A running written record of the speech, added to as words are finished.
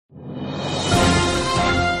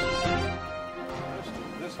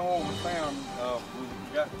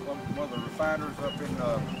got one of the refiners up in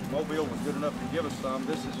Mobile was good enough to give us some.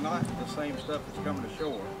 This is not the same stuff that's coming to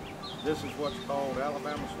shore. This is what's called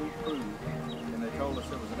Alabama Sweet Crude, and they told us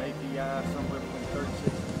it was an API somewhere between 36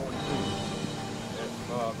 and 42. If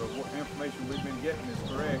the information we've been getting is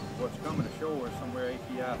correct, what's coming to shore is somewhere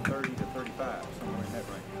API 30 to 35, somewhere in that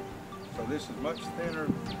range. So this is much thinner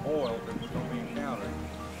oil than we're going to be encountering,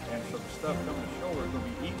 and so the stuff coming to shore is going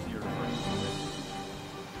to be easier to bring to this.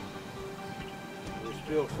 We'll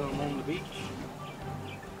spill some on the beach.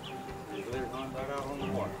 Just let it run right out on the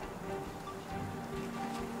water.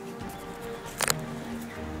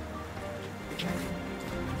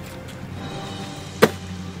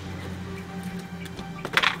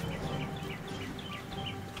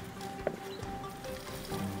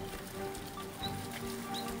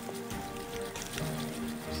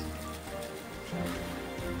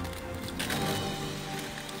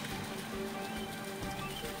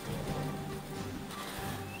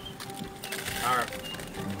 Our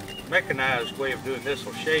mechanized way of doing this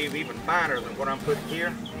will shave even finer than what I'm putting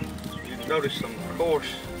here. You can notice some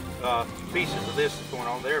coarse pieces of this that's going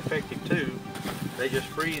on. They're effective too. They just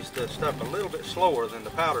freeze the stuff a little bit slower than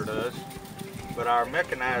the powder does. But our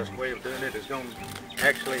mechanized way of doing it is going to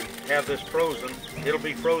actually have this frozen. It'll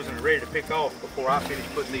be frozen and ready to pick off before I finish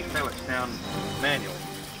putting these pellets down manually.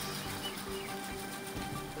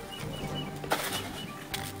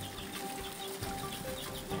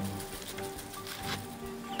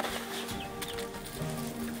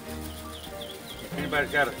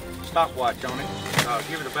 Everybody's got a stopwatch on it.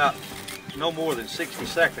 Give it about no more than 60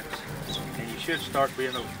 seconds and you should start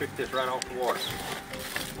being able to pick this right off the water.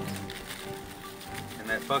 And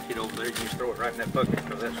that bucket over there, you just throw it right in that bucket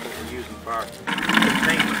because that's what we're using for our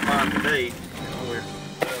containment farm today.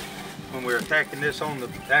 When we're attacking this on the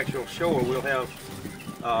actual shore, we'll have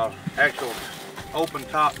actual open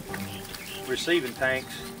top receiving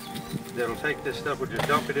tanks that'll take this stuff. We'll just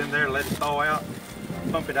dump it in there, let it thaw out,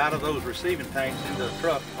 pump it out of those receiving tanks into a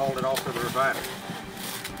truck and haul it off to the refiner.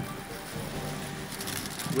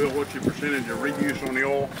 Will, what's your percentage of reuse on the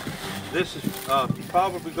oil? This is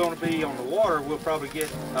probably going to be on the water. We'll probably get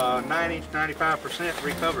 90–95%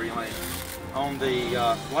 recovery lane. On the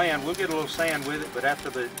land, we'll get a little sand with it, but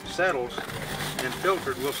after it settles and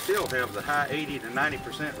filtered, we'll still have the high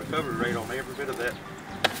 80–90% recovery rate on every bit of that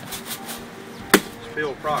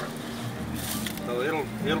spilled product. So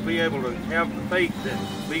it'll be able to have the fate that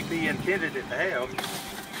BP intended it to have,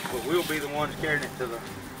 but we'll be the ones carrying it to the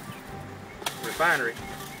refinery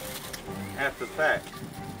after the fact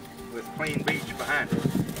with clean beach behind it.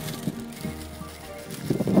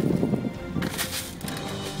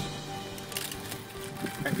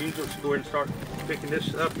 And you just go ahead and start picking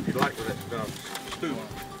this up if you'd like with that scoop.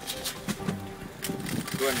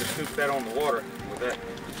 Go ahead and just scoop that on the water with that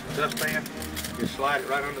dustpan. Just slide it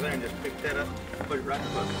right under there and just pick that up and put it right in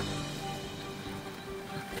the bucket.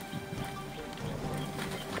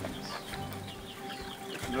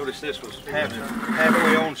 Notice this was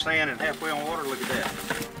halfway on sand and halfway on water. Look at that.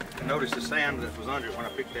 And notice the sand that was under it when I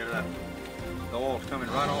picked that up. The oil's coming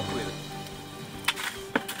right off with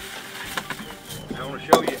it. I want to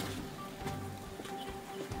show you.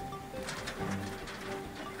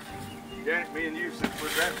 Janet, me and you, since we're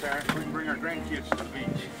grandparents, we can bring our grandkids to the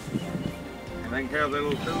beach. And they can have their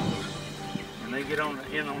little tools and they get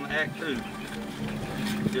in on the act too.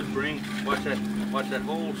 Just watch that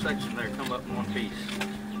whole section there come up in one piece.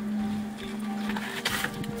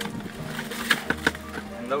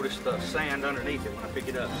 And notice the sand underneath it when I pick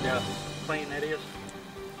it up. See how clean that is?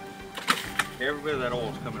 Every bit of that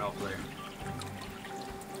oil's coming off there.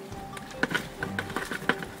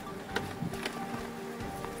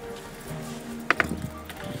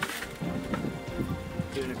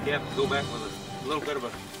 Even if you have to go back with a little bit of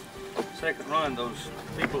a second run, those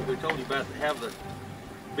people we told you about that have the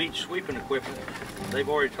beach sweeping equipment, they've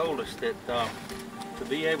already told us that to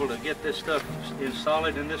be able to get this stuff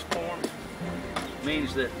solid in this form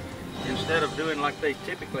means that instead of doing like they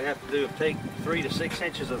typically have to do, take 3 to 6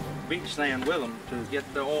 inches of beach sand with them to get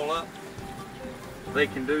the oil up, they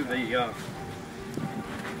can do the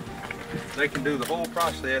whole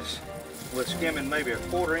process with skimming maybe a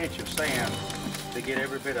 1/4 inch of sand to get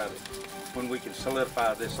every bit of it when we can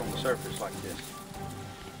solidify this on the surface like this.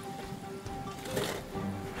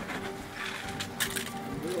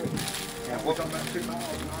 And what, 2 miles an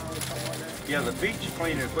hour or something like that? Yeah, the beach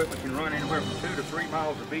cleaning equipment can run anywhere from 2 to 3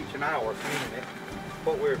 miles a beach an hour cleaning it.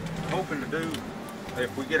 What we're hoping to do,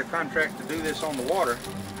 if we get a contract to do this on the water,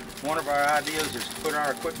 one of our ideas is to put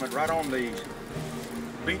our equipment right on the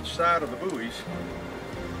beach side of the buoys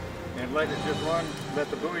and let it just run, let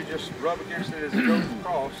the buoy just rub against it as it goes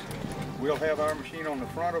across, we'll have our machine on the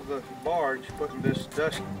front of the barge putting this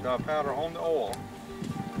dust powder on the oil.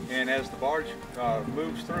 And as the barge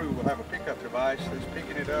moves through, we'll have a pickup device that's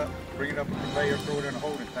picking it up, bring it up a conveyor, throw it in a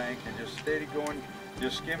holding tank, and just steady going,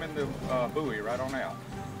 just skimming the buoy right on out.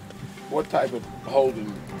 What type of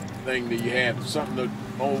holding thing do you have? Something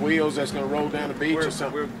on wheels that's going to roll down the beach or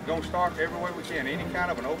something? We're going to start every way we can. Any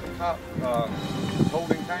kind of an open top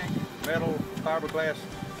holding tank, metal, fiberglass.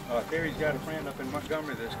 Terry's got a friend up in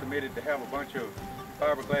Montgomery that's committed to have a bunch of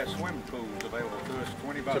fiberglass swimming pools available to us,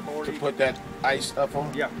 20 by 40. To put that ice up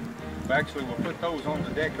on? Yeah. Actually, we'll put those on the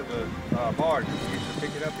deck of the barge. We used to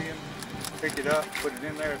pick it up pick it up, put it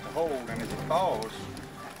in there at the hold, and as it thaws,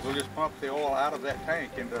 we'll just pump the oil out of that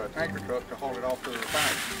tank into a tanker truck to haul it off to the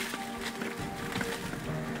refinery.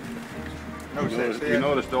 You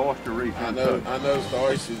noticed the oyster reef. I noticed the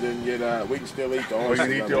oysters didn't get, we can still eat the oysters.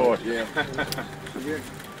 We can eat the oysters. Yeah.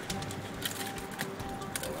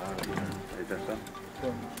 Is that something?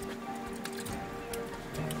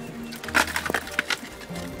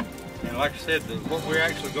 And like I said, what we're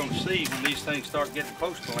actually going to see when these things start getting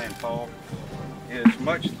close to landfall is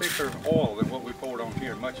much thicker oil than what we poured on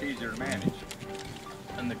here, much easier to manage.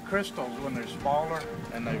 And the crystals, when they're smaller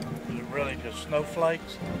and they're really just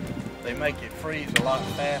snowflakes, they make it freeze a lot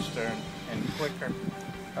faster and quicker.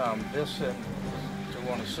 This to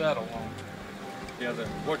want to settle on. Yeah,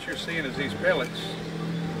 what you're seeing is these pellets.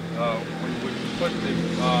 When we put the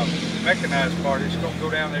mechanized part, it's going to go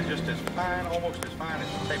down there just as fine, almost as fine as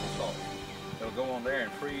a table saw. It'll go on there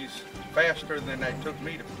and freeze faster than they took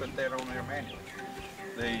me to put that on there manually.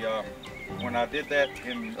 When I did that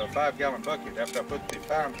in a 5-gallon bucket, after I put the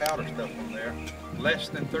fine powder stuff on there, less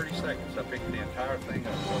than 30 seconds, I picked the entire thing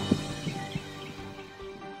up.